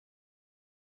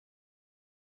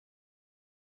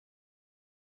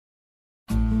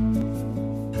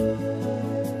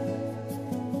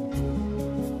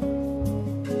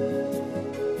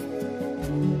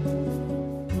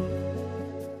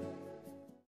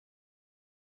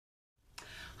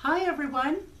Hi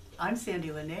everyone, I'm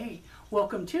Sandie La Nae.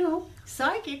 Welcome to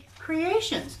Psychic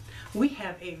Creations. We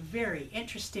have a very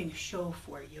interesting show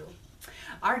for you.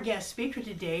 Our guest speaker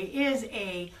today is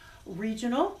a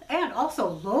regional and also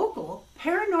local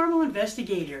paranormal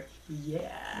investigator.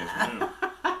 Yeah.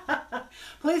 Yes,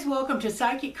 Please welcome to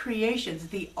Psychic Creations,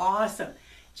 the awesome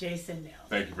Jason Nelms.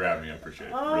 thank you for having me. I appreciate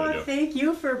it. Oh, Really do. thank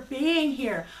you for being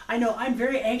here. I know I'm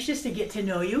very anxious to get to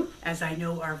know you, as I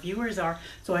know our viewers are,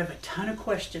 so I have a ton of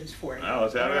questions for you. Well,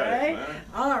 let's have at it.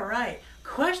 All right.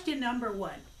 Question number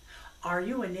one. Are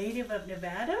you a native of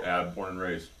Nevada? Born and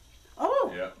raised.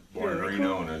 Oh. Yeah, born in very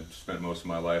Reno, cool. and I spent most of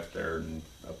my life there, and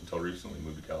up until recently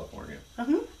moved to California.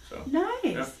 So Nice.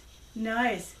 yeah.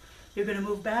 Nice. You're going to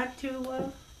move back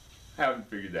to... Haven't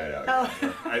figured that out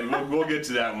Oh. yet. We'll get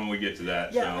to that when we get to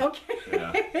that. Yeah, so, okay.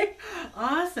 Yeah.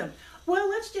 Awesome. Well,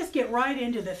 let's just get right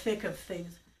into the thick of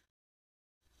things.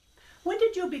 When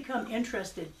did you become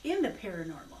interested in the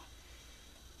paranormal?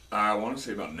 I want to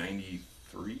say about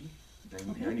 93,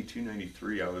 Okay. 92,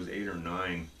 93. I was 8 or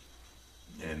 9,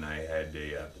 and I had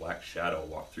a black shadow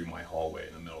walk through my hallway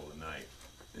in the middle of the night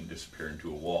and disappear into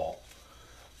a wall.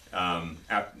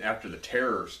 After the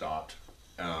terror stopped,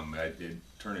 it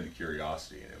turned into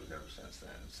curiosity, and it was ever since then.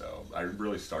 So I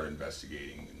really started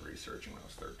investigating and researching when I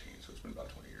was 13, so it's been about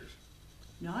 20 years.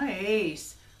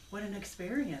 Nice. What an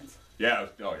experience. Yeah,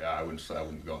 I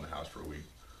wouldn't go in the house for a week.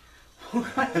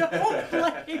 I don't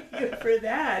blame you for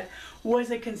that. Was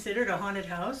it considered a haunted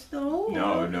house, though?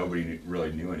 No, nobody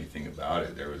really knew anything about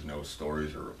it. There was no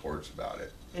stories or reports about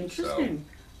it. Interesting.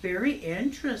 Very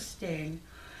interesting.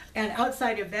 And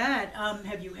outside of that,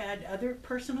 have you had other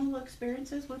personal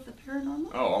experiences with the paranormal?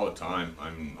 Oh, all the time.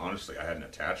 Honestly, I had an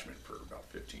attachment for about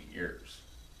 15 years.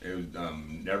 It was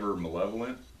never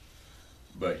malevolent,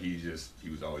 but he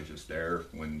was always just there.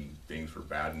 When things were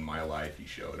bad in my life, he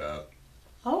showed up.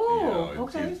 Oh,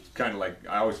 okay. It's kind of like,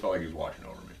 I always felt like he was watching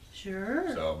over me. Sure.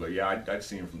 So, but yeah, I'd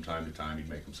see him from time to time. He'd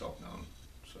make himself known.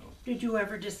 So. Did you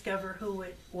ever discover who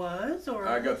it was, or?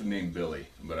 I got the name Billy,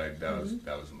 but that was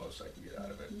the most I could get out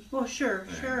of it. Well, sure,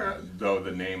 And, sure. though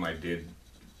the name I did,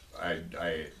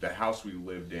 the house we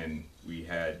lived in, we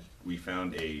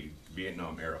found a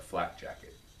Vietnam era flak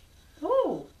jacket,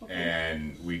 Oh, okay.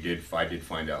 and I did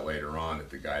find out later on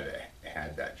that the guy that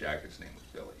had that jacket's name was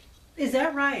Billy. Is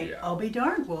that right? Yeah. I'll be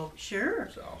darned. Well, sure.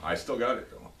 So I still got it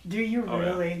though. Do you Oh,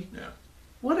 really? Yeah.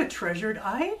 What a treasured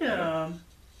item. Yeah.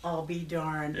 I'll be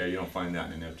darned. Yeah, you don't find that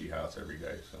in an empty house every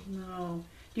day. So No.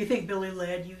 Do you think Billy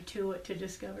led you to it to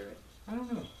discover it? I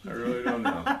don't know. I really don't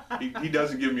know. He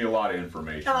doesn't give me a lot of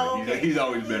information. Oh, But okay. he's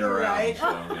always been around. Right. So,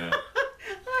 yeah.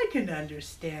 I can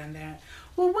understand that.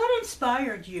 Well, what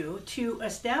inspired you to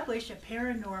establish a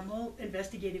paranormal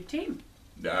investigative team?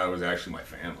 That was actually my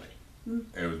family.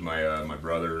 It was my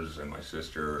brothers and my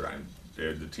sister.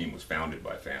 The team was founded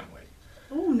by family.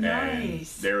 Oh,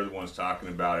 nice. And they were the ones talking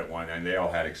about it and they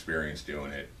all had experience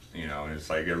doing it. And it's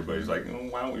like everybody's like, oh,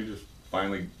 why don't we just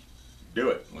finally do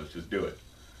it? Let's just do it.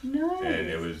 Nice. And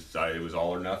it was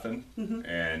all or nothing.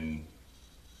 And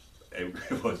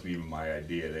it wasn't even my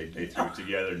idea. They threw it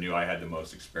together, knew I had the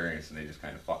most experience, and they just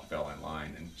kind of fell in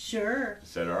line and Sure.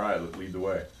 said, all right, let's lead the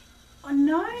way. Oh,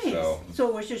 nice. So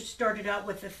it was just started out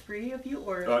with the three of you,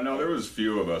 or? No, there was a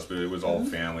few of us, but it was all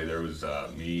family. There was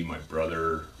me, my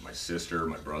brother, my sister,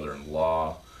 my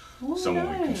brother-in-law, Oh, someone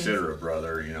we nice. consider a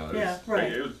brother. Yeah,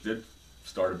 right. It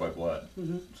started by blood.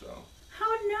 So How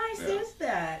nice Yeah. is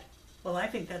that? Well, I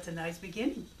think that's a nice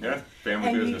beginning. yeah, family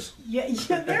And business. Yeah,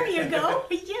 there you go.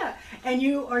 Yeah. And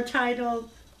you are titled?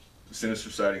 Sinister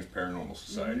Sightings, Paranormal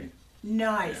Society.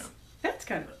 Nice. Yeah. That's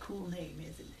kind of a cool name,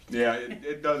 isn't it? Yeah,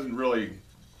 it doesn't really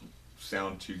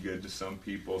sound too good to some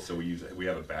people, so we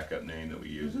have a backup name that we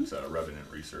use. It's a Revenant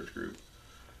Research Group.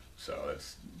 So it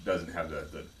doesn't have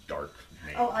the dark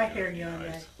name. Oh, I hear you on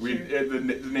that. Sure. The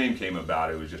name came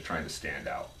about. It was just trying to stand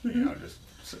out. Just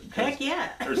Heck yeah.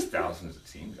 There's thousands of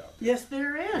teams out there. Yes,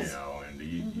 there is. And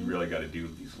you really got to do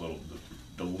these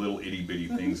the little itty bitty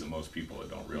things that most people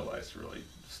don't realize to really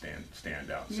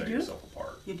stand out and set yourself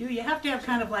apart. You do. You have to have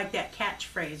kind of like that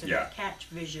catchphrase or Yeah. that catch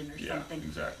vision or something. Yeah,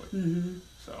 exactly.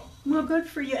 So Well, good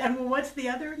for you. And what's the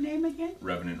other name again?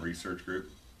 Revenant Research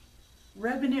Group.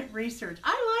 Revenant Research.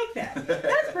 I like that.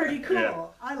 That's pretty cool. Yeah.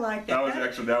 I like that.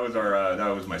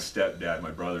 That was my stepdad,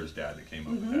 my brother's dad, that came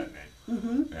up with that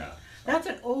name. Yeah. That's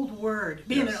an old word.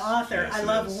 Being Yes, an author, yes, I it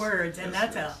love is. words, and Yes,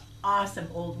 that's it an is. awesome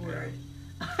old word.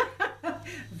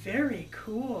 Very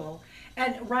cool.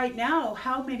 And right now,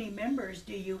 how many members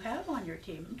do you have on your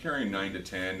team? I'm carrying 9 to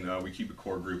 10. We keep a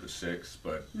core group of 6,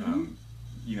 but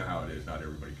you know how it is. Not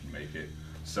everybody can make it.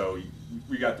 So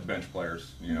we got the bench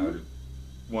players.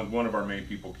 one of our main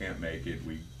people can't make it,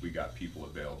 we got people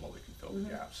available that can fill the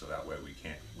gap. So that way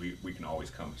we can always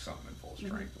come to something in full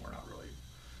strength, and we're not really,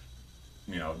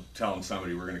 you know, telling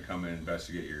somebody we're going to come and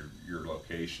investigate your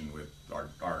location with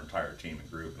our entire team and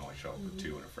group and only show up with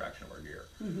 2 and a fraction of our gear.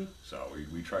 So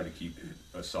we try to keep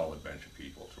a solid bench of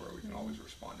people to where we can always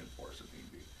respond in force if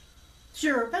need be.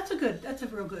 Sure, that's a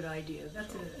real good idea.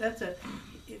 That's a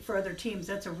for other teams,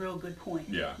 that's a real good point.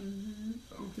 Yeah.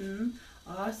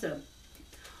 Awesome.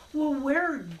 Well,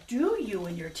 where do you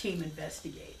and your team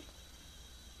investigate?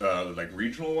 Like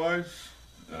regional wise?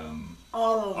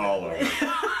 All over. All over.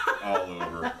 All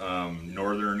over.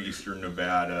 Northern, eastern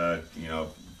Nevada, you know,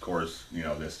 of course, you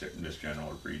know, this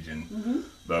general region.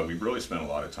 But we've really spent a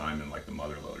lot of time in like the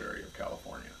Motherlode area of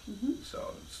California.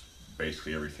 So it's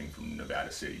basically everything from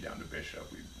Nevada City down to Bishop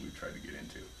we've tried to get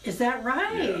into. Is that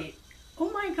right? Yeah. Oh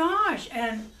my gosh.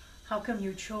 And how come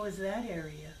you chose that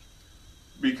area?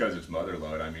 Because it's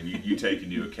Motherlode. I mean, you take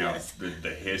into account the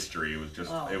history. It was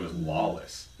just, it was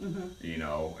lawless, you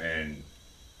know, and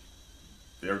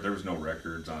there was no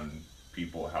records on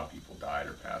how people died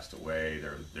or passed away.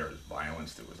 There was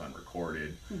violence that was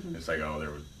unrecorded. It's like,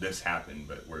 oh, this happened,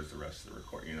 but where's the rest of the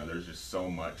record? You know, there's just so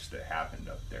much that happened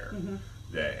up there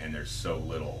and there's so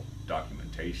little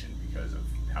documentation because of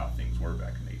how things were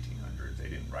back in the 1800s. They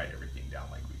didn't write everything down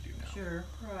like we do now. Sure,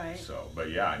 right. So,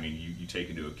 but yeah, I mean, you take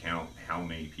into account how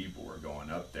many people were going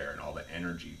up there and all the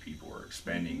energy people were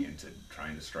expending into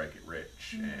trying to strike it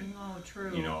rich, and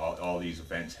true. you know, all these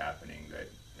events happening that,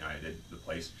 you know, the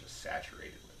place is just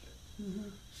saturated with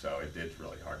it. So it's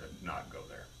really hard to not go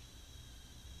there.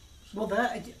 So,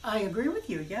 well, I agree with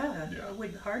you. Yeah, it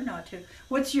would be hard not to.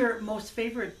 What's your most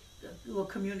favorite little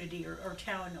community or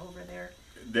town over there?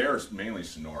 There's mainly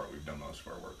Sonora. We've done most of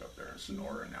our work up there in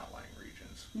Sonora and outlying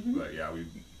regions. But yeah,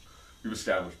 we've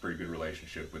established pretty good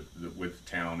relationship with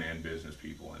town and business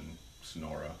people in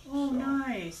Sonora. Oh, so,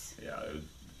 nice. Yeah,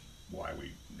 why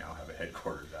we now have a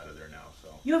headquarters out of there now. So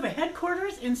you have a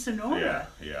headquarters in Sonora?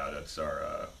 Yeah, that's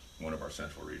our one of our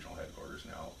central regional headquarters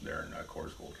now. They're in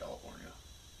Corscold, California.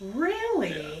 Really?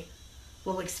 Yeah.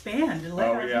 We'll expand and let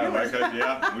our viewers.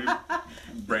 viewers. We're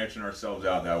branching ourselves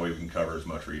out that way we can cover as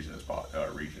much regions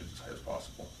as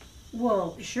possible.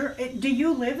 Well, sure. Do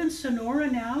you live in Sonora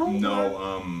now?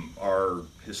 No, our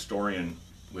historian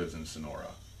lives in Sonora.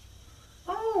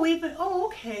 Oh,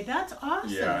 okay, that's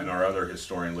awesome. Yeah, and our other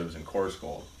historian lives in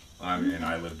Corscold, and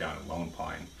I live down in Lone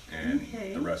Pine, and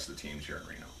the rest of the team's here in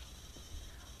Reno.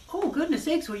 Oh, goodness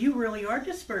sakes, well, you really are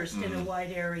dispersed in a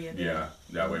wide area there. Yeah,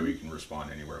 that way we can respond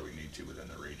anywhere we need to within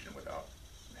the region without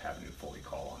having to fully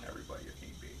call on everybody if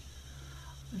need be.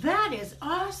 That is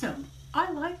awesome.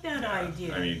 I like that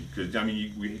idea. I mean, because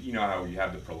you know how you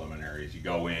have the preliminaries. You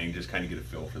go in, just kind of get a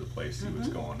feel for the place, see what's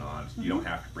going on. You don't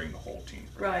have to bring the whole team.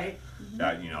 Right.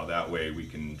 That, you know, that way we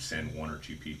can send 1 or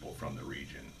 2 people from the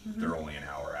region. They're only an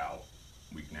hour out.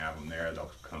 We can have them there. They'll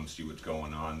come see what's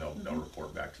going on. They'll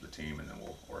report back to the team, and then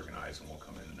we'll organize and we'll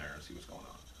come in there and see what's going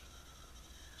on.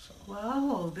 So.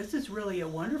 Wow, this is really a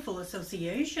wonderful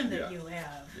association that you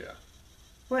have. Yeah.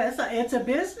 Well, it's a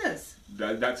business.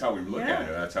 That's how we look at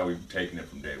it. That's how we've taken it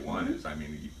from day one. Is, I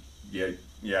mean,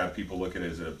 people look at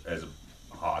it as a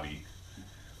hobby.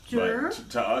 Sure. But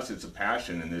to us, it's a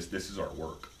passion, and this is our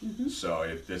work. So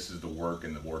if this is the work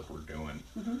and the work we're doing,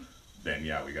 then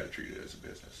we got to treat it as a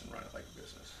business and run it like a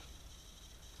business.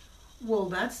 Well,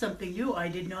 that's something new. I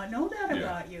did not know that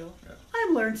about you. Yeah.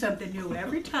 I learn something new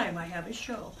every time I have a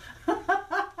show.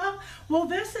 Well,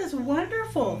 this is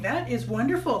wonderful. That is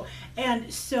wonderful.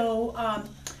 And so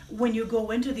when you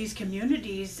go into these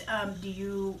communities, do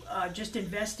you just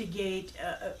investigate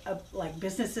like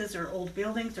businesses or old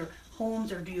buildings or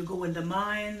homes, or do you go into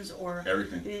mines or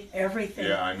everything? Everything.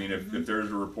 Yeah, I mean, if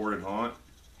there's a reported haunt,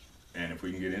 and if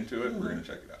we can get into it, we're going to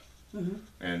check it out.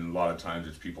 And a lot of times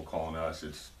it's people calling us.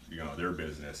 It's, you know, their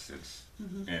business. It's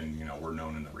and, you know, we're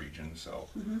known in the region, so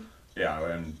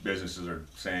and businesses are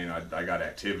saying I got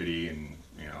activity, and,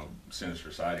 you know,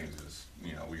 Sinister Sightings is,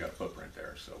 you know, we got a footprint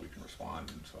there, so we can respond.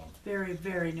 And so very,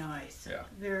 very nice. Yeah,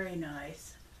 very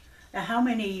nice. How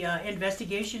many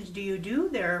investigations do you do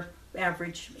there,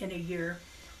 average, in a year?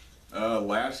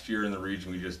 Last year in the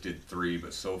region we just did 3,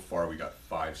 but so far we got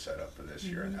 5 set up for this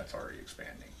year, and that's already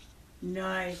expanding.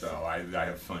 Nice. So I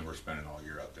have fun. We're spending all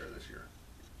year up there this year.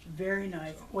 Very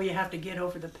nice. So. Well, you have to get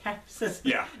over the passes.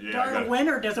 Yeah. Darn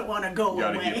winter doesn't want to go away. You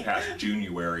got to get past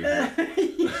January.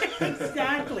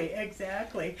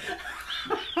 Exactly.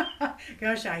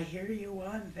 Gosh, I hear you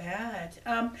on that.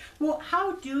 Well,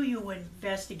 how do you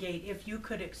investigate? If you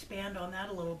could expand on that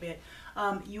a little bit.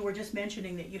 You were just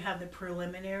mentioning that you have the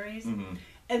preliminaries. And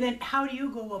then how do you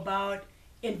go about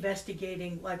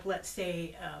investigating, like, let's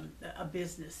say, a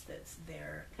business that's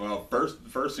there? Well,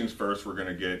 first things first, we're going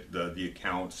to get the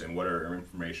accounts and whatever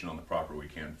information on the property we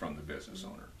can from the business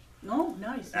owner. Oh,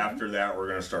 nice. After that, we're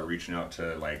going to start reaching out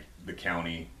to like the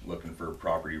county, looking for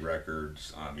property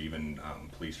records, even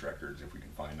police records if we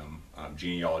can find them,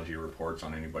 genealogy reports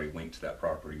on anybody linked to that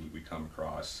property we come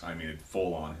across. I mean,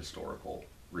 full-on historical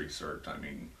research. I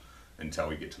mean, until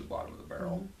we get to the bottom of the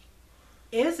barrel.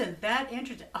 Isn't that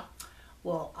interesting? Oh,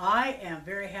 well, I am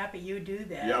very happy you do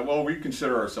that. Yeah, well, we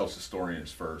consider ourselves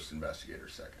historians first,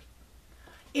 investigators second.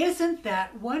 Isn't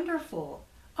that wonderful?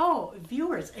 Oh,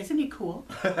 viewers, isn't he cool?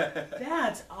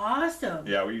 That's awesome.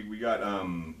 Yeah, we got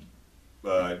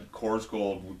Coors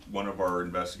Gold, one of our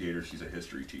investigators, she's a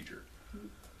history teacher.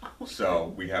 Okay.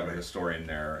 So we have a historian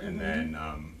there, and then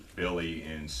Billy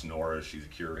in Sonora, she's a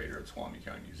curator at Squamish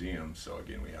County Museum. So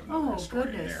again, we have another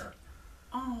historian there.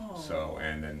 Oh. So,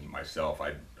 and then myself,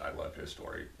 I love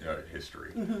history.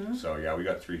 So yeah, we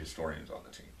got 3 historians on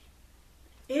the team.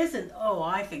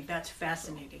 I think that's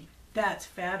fascinating. That's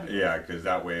fabulous. Yeah, because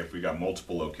that way, if we got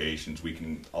multiple locations, we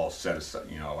can all set aside,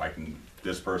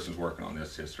 this person's working on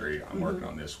this history, I'm working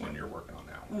on this one, you're working on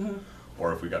that one.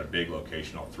 Or if we got a big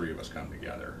location, all 3 of us come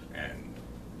together and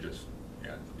just,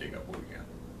 dig up what we can.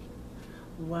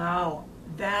 Wow,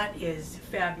 that is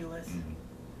fabulous.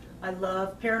 I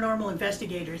love paranormal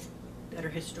investigators that are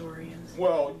historians.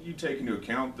 Well, you take into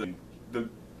account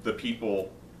the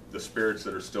people, the spirits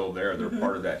that are still there, they're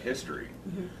part of that history.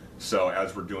 So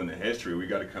as we're doing the history, we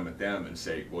got to come at them and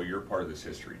say, well, you're part of this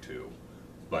history too,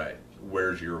 but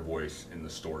where's your voice in the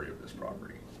story of this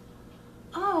property?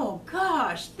 Oh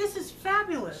gosh, this is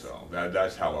fabulous. So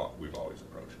that's how we've always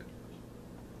approached it.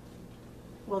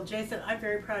 Well, Jason, I'm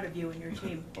very proud of you and your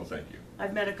team. Well, thank you.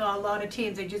 I've met a lot of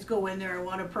teams, they just go in there and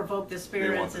want to provoke the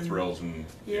spirits. They want the thrills and...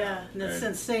 Yeah, and the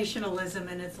sensationalism,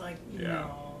 and it's like,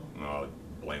 no. I'll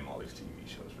blame all these TV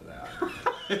shows for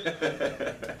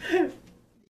that.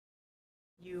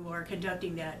 You are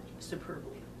conducting that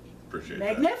superbly. Appreciate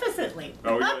Magnificently.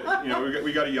 that.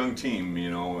 We got a young team,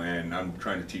 and I'm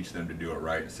trying to teach them to do it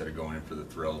right instead of going in for the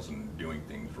thrills and doing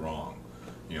things wrong.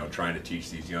 Trying to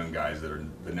teach these young guys that are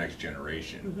the next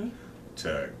generation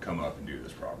to come up and do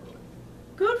this properly.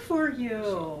 Good for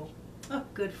you. Oh,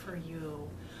 good for you.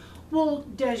 Well,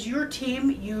 does your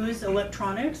team use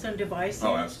electronics and devices?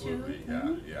 Oh, absolutely.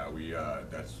 Yeah. We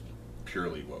that's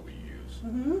purely what we use.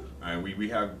 We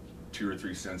have 2 or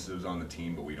 3 sensitives on the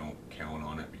team, but we don't count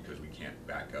on it because we can't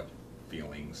back up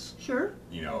feelings. Sure.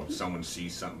 If someone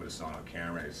sees something but it's not on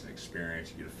camera, it's an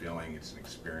experience. You get a feeling, it's an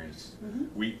experience.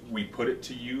 We put it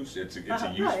to use. It's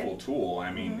a useful tool.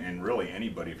 I mean, and really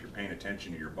anybody, if you're paying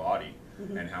attention to your body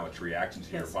and how it's reacting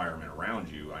to your environment around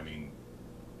you, I mean,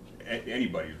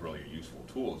 anybody's really a useful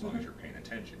tool as long as you're paying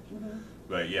attention.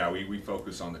 But yeah, we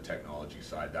focus on the technology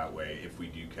side. That way, if we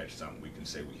do catch something, we can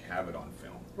say we have it on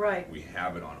film. Right. We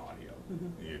have it on audio.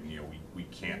 We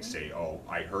can't say, oh,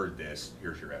 I heard this,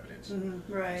 here's your evidence.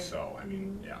 Right. So, I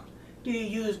mean, yeah. Do you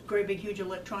use great big huge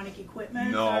electronic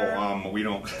equipment? No, we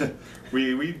don't.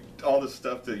 we all the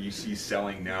stuff that you see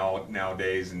selling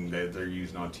nowadays and that they're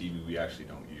using on TV, we actually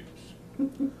don't use.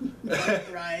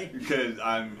 Right. Because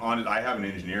I have an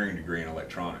engineering degree in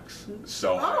electronics,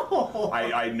 so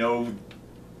I know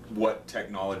what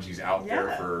technology's out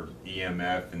there for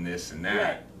EMF and this and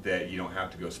that. That you don't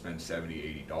have to go spend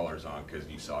 $70, $80 on because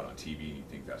you saw it on TV and you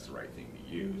think that's the right thing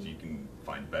to use. You can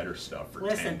find better stuff for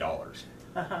 $10.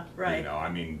 Right. I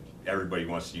mean, everybody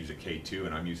wants to use a K2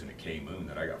 and I'm using a K-Moon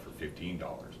that I got for $15.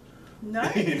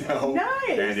 Nice. Nice.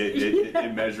 And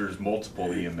it measures multiple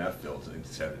EMF fields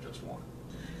instead of just one.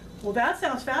 Well, that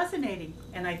sounds fascinating,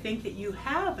 and I think that you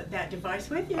have that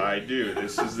device with you. I do.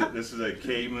 This is a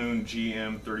K-Moon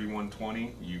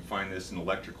GM3120. You find this in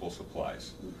electrical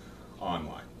supplies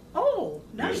online. Oh,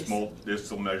 nice.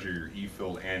 This will measure your E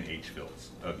field and H fields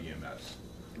of EMFs.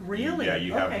 Really? Yeah,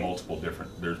 you have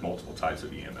there's multiple types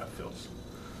of EMF fields.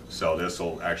 So this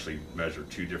will actually measure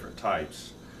 2 different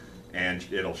types, and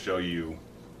it'll show you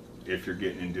if you're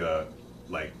getting into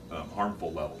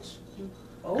harmful levels.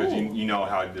 Because you know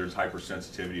how there's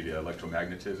hypersensitivity to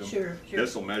electromagnetism? Sure.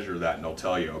 This will measure that and it'll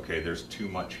tell you, okay, there's too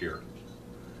much here.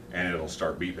 And it'll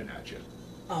start beeping at you.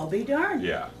 I'll be darned.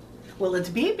 Yeah. Well, it's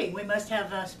beeping. We must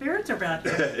have spirits around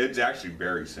here. It's actually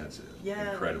very sensitive.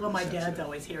 Yeah. Incredibly well, my sensitive. dad's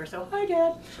always here, so hi,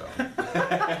 Dad. So,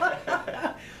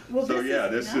 well,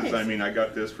 this nice. is, I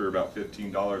got this for about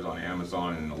 $15 on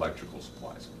Amazon and electrical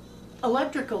supplies.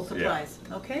 Electrical supplies.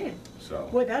 Yeah. Okay. So.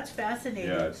 Boy, that's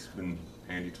fascinating. Yeah, it's been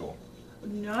a handy tool.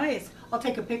 Nice. I'll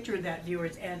take a picture of that,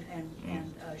 viewers, and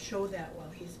show that while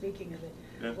he's speaking of it.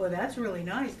 Yeah. Well, that's really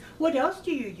nice. What else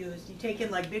do you use? Do you take in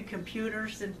like big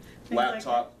computers and things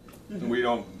Laptop. like that? We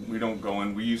don't go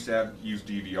in. We used to use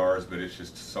DVRs, but it's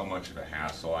just so much of a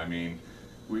hassle. I mean,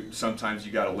 sometimes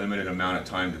you got a limited amount of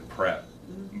time to prep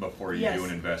before you do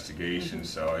an investigation.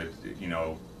 So you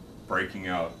know, breaking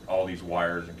out all these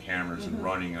wires and cameras and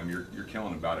running them, you're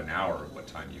killing about an hour of what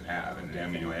time you have. And I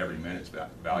mean, you know, every minute's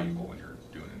valuable when you're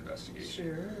doing an investigation.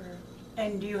 Sure.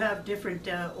 And do you have different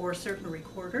or certain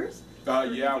recorders?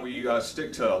 Yeah, we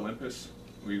stick to Olympus.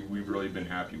 We've really been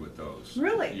happy with those.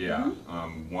 Really? Yeah.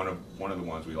 One of the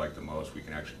ones we like the most, we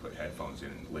can actually put headphones in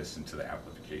and listen to the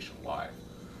amplification live.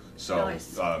 So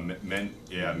nice.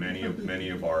 many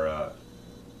of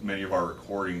our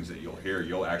recordings that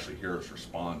you'll actually hear us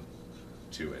respond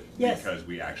to it because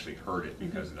we actually heard it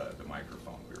because of the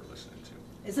microphone we were listening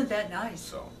to. Isn't that nice?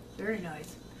 So very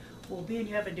nice. Well, being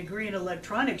you have a degree in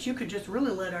electronics, you could just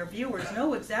really let our viewers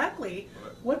know exactly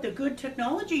what the good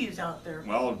technology is out there.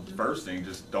 Well, first thing,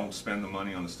 just don't spend the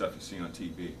money on the stuff you see on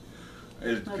TV.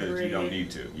 Because you don't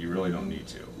need to. You really don't need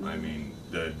to. I mean,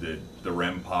 the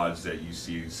REM pods that you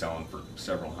see selling for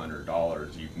several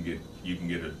 $100s, you can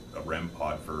get a REM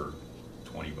pod for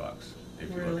 $20 if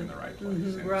you look in the right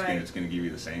place. And it's going to give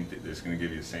you the same. It's going to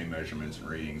give you the same measurements and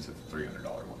readings that the $300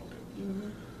 one will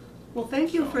do. Well,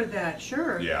 thank you for that.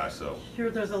 Sure. Yeah. So. Sure,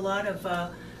 there's a lot of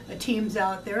teams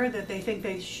out there that they think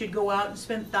they should go out and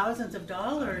spend thousands of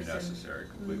dollars. Unnecessary,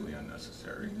 completely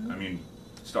unnecessary. I mean,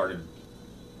 started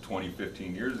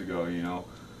 15 years ago, you know,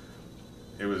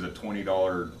 it was a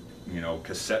 $20, you know,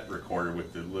 cassette recorder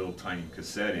with the little tiny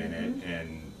cassette in it,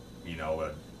 and you know,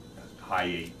 a high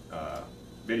 8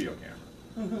 video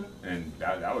camera, and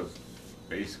that was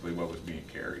basically what was being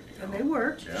carried. You know? And they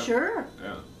worked, sure.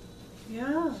 Yeah.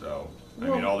 Yeah. So I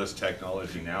mean, all this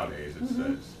technology nowadays,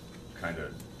 it's kind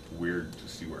of weird to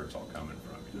see where it's all coming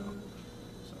from, you know.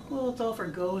 So. Well, it's all for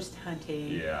ghost hunting.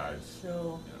 Yeah. It's,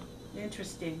 so.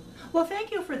 Interesting. Well,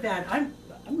 thank you for that. I'm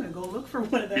going to go look for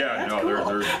one of them. Yeah, that's cool.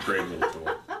 there's a great little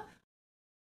tool.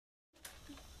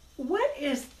 What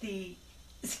is the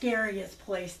scariest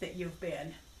place that you've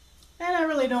been? And I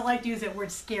really don't like to use that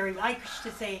word scary. I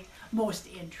should say most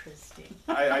interesting.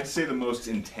 I'd say the most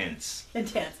intense.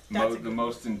 Intense. The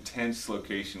most intense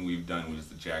location we've done was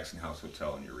the Jackson House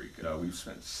Hotel in Eureka. We've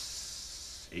spent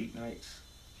 8 nights.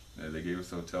 They gave us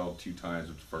the hotel 2 times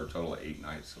for a total of 8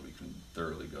 nights, so we can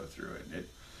thoroughly go through it. And it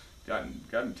got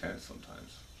intense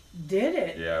sometimes. Did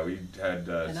it? Yeah, we had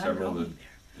several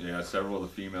of the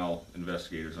female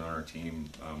investigators on our team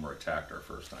were attacked our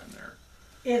first time there.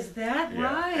 Is that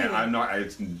right? And I'm not.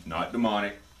 It's not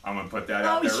demonic. I'm gonna put that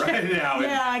out there right now.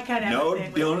 Yeah, I kind of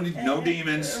no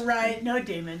demons. Right, no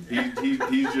demons.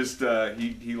 He's just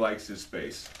he likes his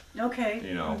space. Okay.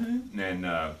 You know, and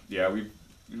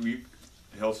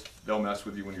they'll mess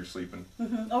with you when you're sleeping.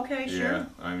 Okay, sure. Yeah,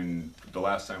 I mean, the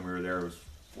last time we were there was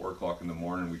 4 o'clock in the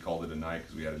morning. We called it a night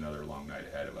because we had another long night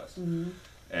ahead of us.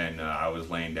 And I was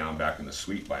laying down back in the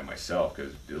suite by myself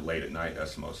because late at night,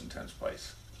 that's the most intense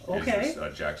place. Okay. Is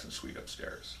this Jackson suite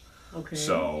upstairs. Okay.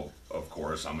 So, of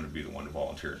course, I'm going to be the one to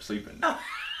volunteer and sleep in. Well,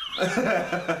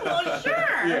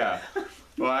 sure. Yeah.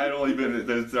 Well, I'd only been,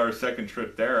 this is our second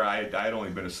trip there, I'd only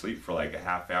been asleep for like a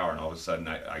half hour, and all of a sudden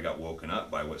I got woken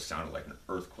up by what sounded like an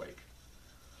earthquake.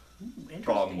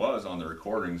 Problem was, on the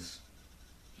recordings,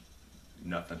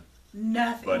 nothing.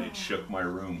 Nothing. But it shook my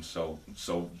room so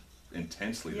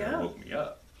intensely that it woke me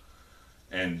up.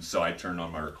 And so I turned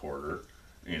on my recorder,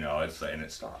 you know, and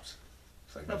it stops.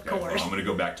 It's like, okay, well, I'm going to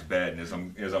go back to bed,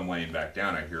 and as I'm laying back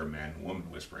down, I hear a man and woman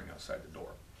whispering outside the door.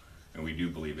 And we do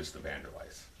believe it's the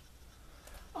Vanderleiths.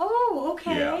 Oh,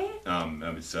 okay.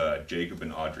 Yeah, it's Jacob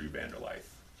and Audrey Vanderleith.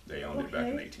 They owned it back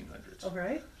in the 1800s. All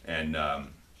right. And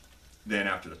then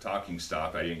after the talking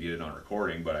stopped, I didn't get it on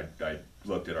recording, but I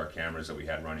looked at our cameras that we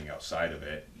had running outside of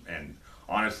it, and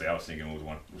honestly, I was thinking it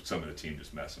was some of the team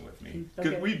just messing with me.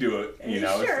 Because we do it, you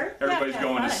know. Sure. Everybody's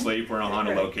going to sleep. We're on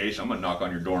a location. I'm going to knock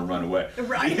on your door and run away.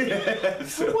 Right.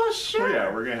 Well, sure.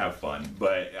 Yeah, we're going to have fun.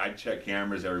 But I checked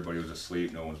cameras. Everybody was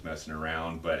asleep. No one's messing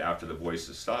around. But after the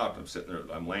voices stopped, I'm sitting there.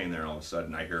 I'm laying there, and all of a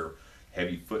sudden, I hear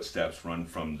heavy footsteps run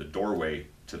from the doorway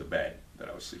to the bed that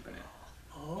I was sleeping in.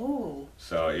 Oh.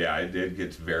 So yeah, it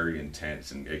gets very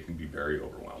intense, and it can be very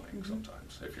overwhelming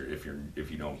sometimes if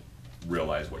you don't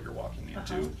realize what you're walking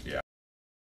into. Yeah.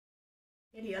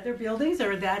 Any other buildings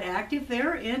are that active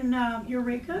there in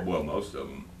Eureka? Well, most of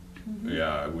them.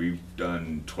 Yeah, we've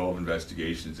done 12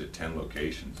 investigations at 10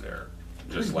 locations there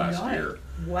just last year.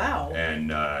 Wow.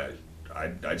 And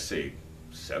I'd say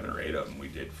 7 or 8 of them we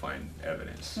did find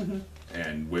evidence.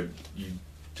 And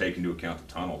take into account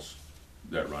the tunnels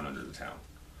that run under the town.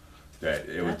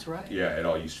 That's right. Yeah, it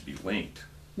all used to be linked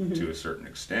to a certain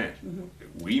extent.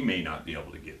 We may not be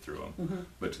able to get through them,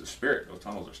 but to the spirit, those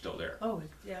tunnels are still there. Oh,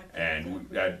 yeah. And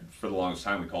for the longest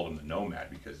time, we called them the Nomad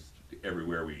because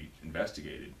everywhere we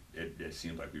investigated, it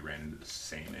seemed like we ran into the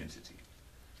same entity.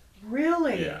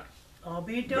 Really? Yeah. I'll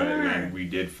be But darned. and we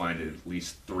did find at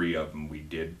least 3 of them. We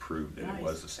did prove that it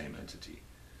was the same entity.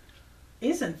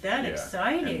 Isn't that Yeah.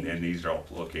 exciting? And these are all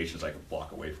locations like a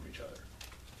block away from each other.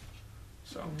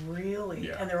 So. Really?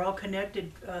 Yeah. And they're all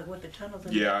connected with the tunnels?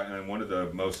 Yeah, and one of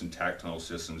the most intact tunnel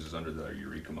systems is under the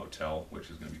Eureka Motel,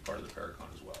 which is going to be part of the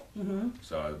Paracon as well.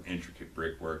 So intricate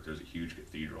brickwork. There's a huge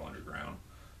cathedral underground.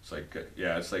 It's like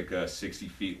it's like 60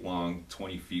 feet long,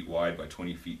 20 feet wide by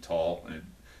 20 feet tall, and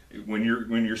when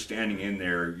you're standing in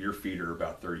there, your feet are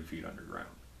about 30 feet underground.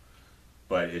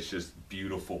 But it's just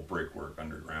beautiful brickwork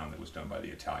underground that was done by the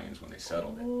Italians when they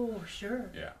settled it. Oh, sure.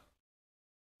 Yeah.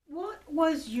 What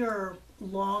was your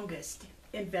longest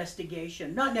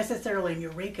investigation? Not necessarily in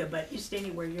Eureka, but just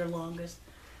anywhere your longest.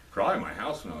 Probably my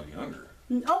house when I was younger.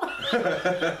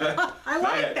 Oh, I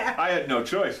like that. I had no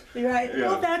choice. Right. Yeah.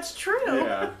 Well, that's true.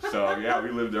 Yeah. So yeah, we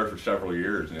lived there for several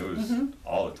years, and it was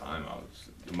all the time.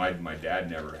 My dad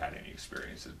never had any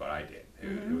experiences, but I did.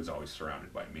 It was always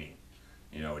surrounded by me.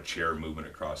 You know, a chair moving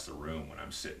across the room when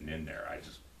I'm sitting in there, I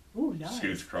just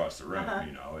scoots across the room.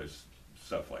 You know, it's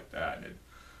stuff like that, and it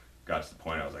got to the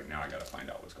point I was like, now I got to find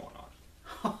out what's going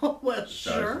on. Oh, well,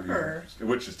 sure.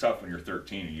 Which is tough when you're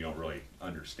 13 and you don't really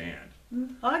understand.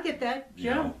 I get that. You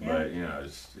know, but you know,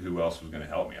 who else was going to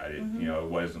help me? I didn't. You know, it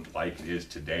wasn't like it is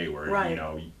today, where you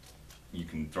know, you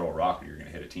can throw a rock and you're going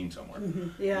to hit a team somewhere.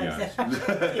 Yeah, exactly.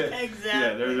 Exactly.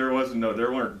 Yeah, there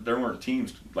weren't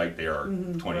teams like they are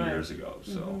 20 years ago.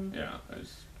 So yeah, I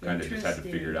just had to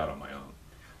figure it out on my own.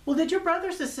 Well, did your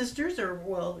brothers and sisters, or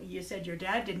well, you said your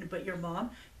dad didn't, but your mom,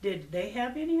 did they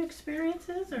have any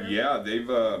experiences? Or? Yeah, they've.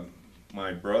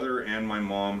 My brother and my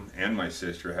mom and my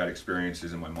sister had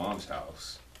experiences in my mom's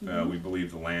house. We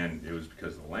believe it was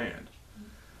because of the land.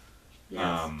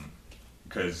 Yes.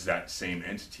 Because that same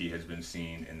entity has been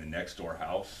seen in the next door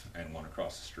house and one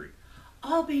across the street.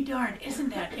 I'll be darned! Isn't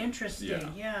that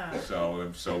interesting? Yeah.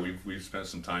 So we've spent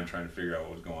some time trying to figure out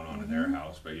what was going on in their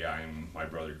house. But yeah, my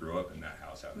brother grew up in that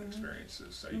house having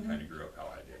experiences, so he kind of grew up how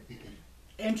I did.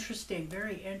 Interesting.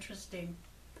 Very interesting.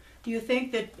 Do you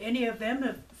think that any of them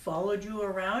have followed you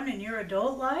around in your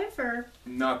adult life, or?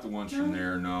 Not the ones from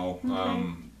there, no.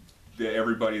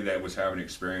 Everybody that was having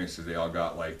experiences, they all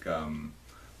got like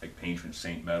patron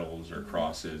saint medals or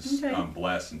crosses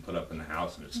blessed and put up in the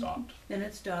house, and it stopped. And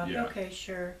it stopped. Yeah. Okay,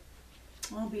 sure.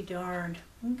 I'll be darned.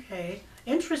 Okay,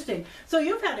 interesting. So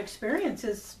you've had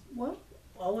experiences, well,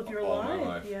 all of your All life. my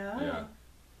life. Yeah.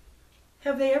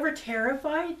 Have they ever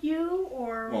terrified you,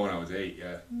 or? Well, when I was 8,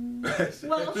 yeah.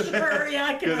 Well, sure, yeah,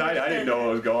 I can Because I didn't know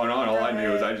what was going on. All I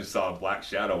knew was Right. I just saw a black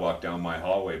shadow walk down my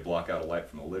hallway, block out a light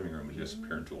from the living room, and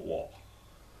disappear into a wall.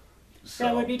 So,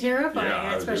 that would be terrifying,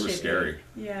 yeah, especially it was scary.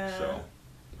 Yeah. So,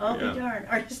 I'll yeah. be darned.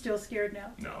 Are you still scared now?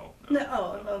 no. No.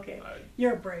 Oh, okay.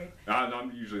 You're brave.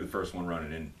 I'm usually the first one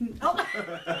running in. Oh,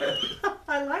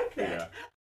 I like that. Yeah.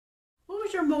 What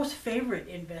was your most favorite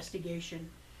investigation?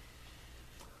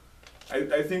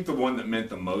 I think the one that meant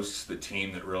the most, the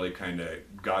team that really kind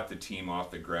of got the team off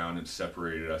the ground and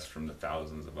separated us from the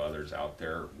thousands of others out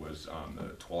there, was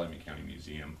the Tuolumne County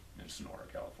Museum in Sonora,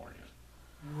 California.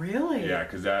 Really? Yeah,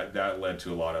 because that led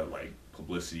to a lot of like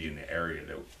publicity in the area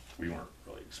that we weren't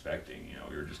really expecting. You know,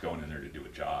 we were just going in there to do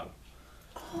a job.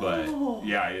 But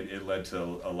yeah, it led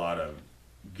to a lot of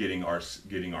getting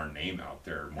our name out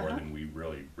there more than we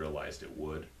really realized it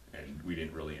would, and we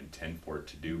didn't really intend for it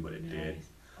to do, but it did.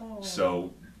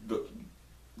 So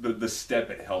the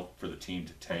step it helped for the team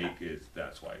to take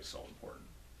that's why it's so important.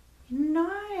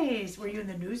 Nice. Were you in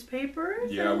the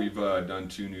newspapers? Yeah, we've done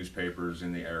 2 newspapers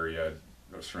in the area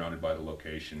surrounded by the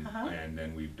location, and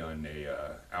then we've done a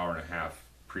hour-and-a-half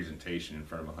presentation in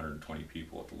front of 120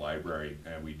 people at the library,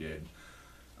 and we did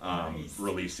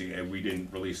releasing, and we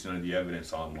didn't release none of the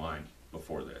evidence online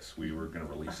before this. We were going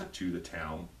to release it to the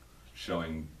town,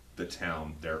 showing the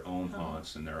town their own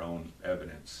haunts and their own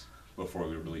evidence before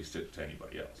we released it to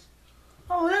anybody else.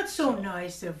 Oh, that's so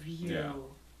nice of you. Yeah.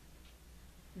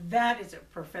 That is a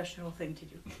professional thing to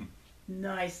do.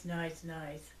 Nice, nice,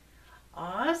 nice.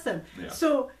 Awesome. Yeah.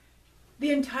 So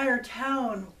the entire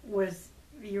town was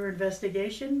your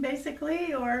investigation,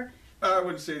 basically, or? I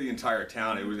wouldn't say the entire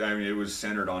town. It was. I mean, it was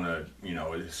centered on a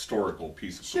a historical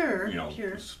piece of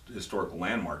historical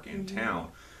landmark in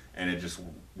town, and it just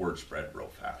word spread real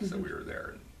fast that we were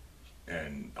there,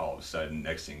 and all of a sudden,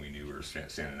 next thing we knew, we were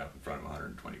standing up in front of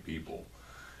 120 people,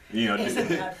 You know, Isn't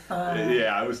that fun?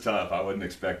 Yeah, it was tough. I wasn't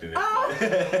expecting it.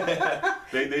 Oh.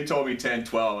 They told me 10,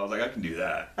 12. I was like, I can do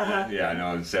that. Uh-huh. Yeah, I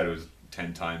know. Instead, it was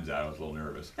 10 times that. I was a little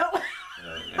nervous. Oh.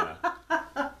 Yeah.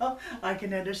 I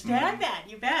can understand that.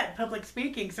 You bet. Public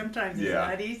speaking sometimes is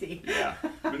not easy. Yeah.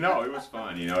 But no, it was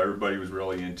fun. You know, everybody was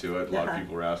really into it. A lot of Uh-huh.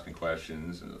 people were asking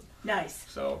questions. Nice.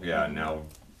 So, yeah, now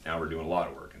we're doing a lot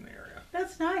of work in the area.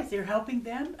 That's nice. You're helping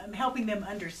them. I'm helping them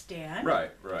understand.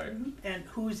 Right. And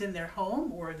who's in their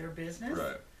home or their business.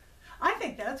 Right. I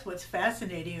think that's what's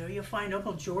fascinating. You'll find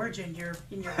Uncle George in your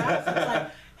house. It's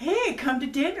like, hey, come to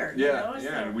dinner. Yeah, you know? yeah.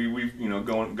 So, And we've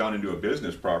gone into a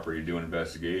business property doing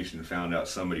investigation and found out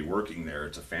somebody working there.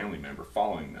 It's a family member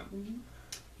following them,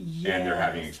 yes. and they're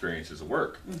having experiences at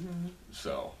work.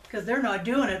 So Because they're not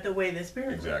doing it the way the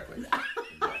spirit. exactly.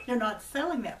 They're not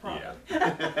selling that property.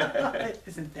 Yeah.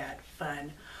 Isn't that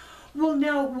fun? Well,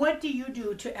 now, what do you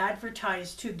do to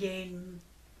advertise to gain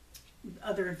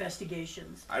other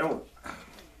investigations? I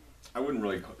wouldn't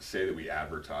really say that we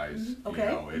advertise. Okay.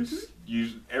 You know, it's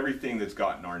everything that's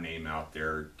gotten our name out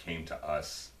there came to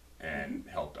us and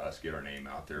helped us get our name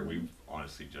out there. We've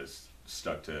honestly just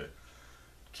stuck to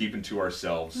keeping to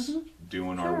ourselves,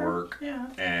 doing our work,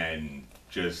 and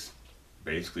just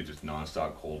basically just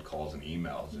nonstop cold calls and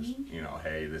emails. Just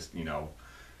hey, this,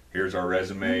 here's our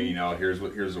resume. Here's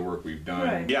the work we've done.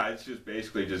 Right. Yeah, it's just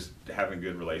basically just having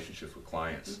good relationships with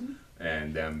clients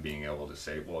and them being able to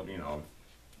say, well,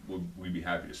 we'd be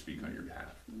happy to speak on your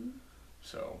behalf.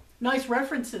 So Nice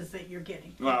references that you're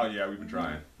getting. well, yeah, we've been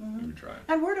trying. We've been trying.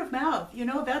 And word of mouth,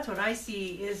 that's what I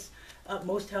see is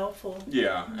most helpful.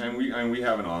 Yeah, and we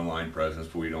have an online presence,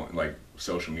 but we don't like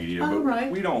social media. Oh, But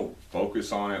right. we don't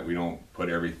focus on it. We don't put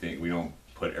everything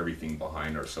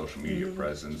behind our social media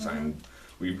presence.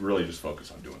 We really just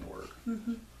focus on doing the work.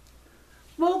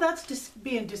 Well, that's just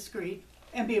being discreet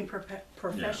and being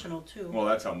professional too. Well,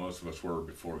 that's how most of us were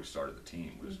before we started the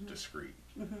team, was discreet.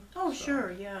 Oh, so,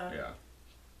 sure, yeah. Yeah.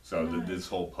 So Nice. this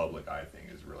whole public eye thing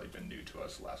has really been new to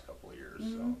us the last couple of years.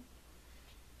 So.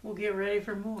 We'll get ready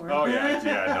for more. Oh yeah,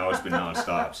 no, it's been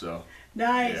nonstop. So.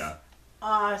 Nice. Yeah.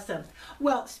 Awesome.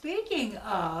 Well, speaking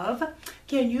of,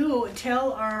 can you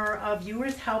tell our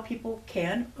viewers how people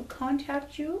can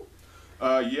contact you?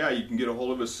 Yeah, you can get a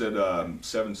hold of us at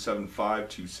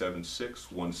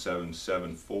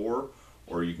 775-276-1774,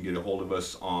 or you can get a hold of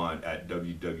us at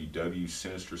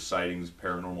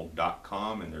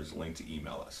www.sinistersightings.paranormal.com, and there's a link to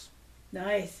email us.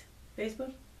 Nice.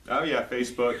 Facebook? Oh yeah,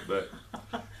 Facebook, but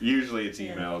usually it's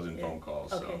emails and phone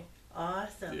calls. Okay. So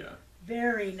Awesome. yeah.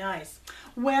 Very nice.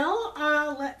 Well,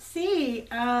 let's see.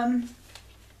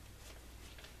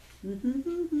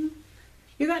 You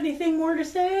got anything more to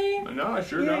say? No, I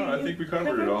sure don't. I think we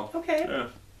covered it all. Okay. Yeah.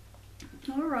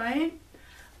 All right.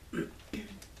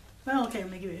 Well, okay,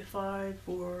 let me give you 5,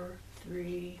 4,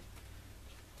 3.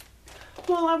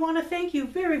 Well, I want to thank you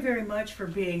very, very much for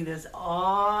being this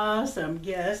awesome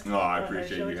guest. No, I on our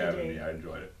appreciate show you having today. me. I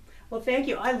enjoyed it. Well, thank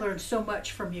you. I learned so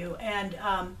much from you, and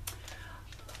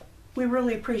we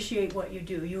really appreciate what you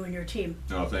do, you and your team.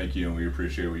 No, thank you, and we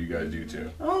appreciate what you guys do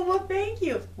too. Oh, well, thank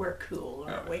you. We're cool,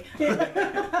 aren't we?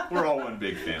 We're all one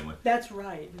big family. That's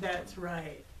right. That's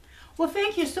right. Well,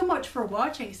 thank you so much for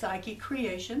watching Psychic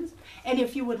Creations. And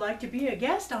if you would like to be a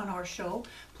guest on our show,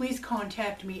 please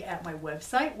contact me at my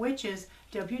website, which is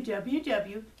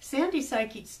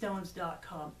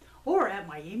www.sandypsychicstones.com, or at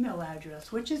my email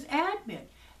address, which is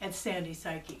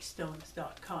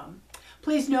admin@sandypsychicstones.com.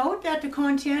 Please note that the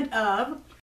content of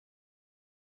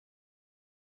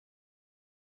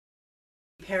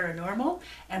paranormal,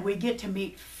 and we get to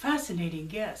meet fascinating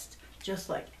guests, just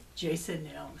like Jason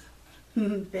Nelms.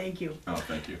 Thank you. Oh,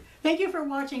 thank you. Thank you for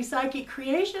watching Psychic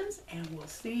Creations, and we'll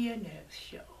see you next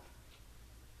show.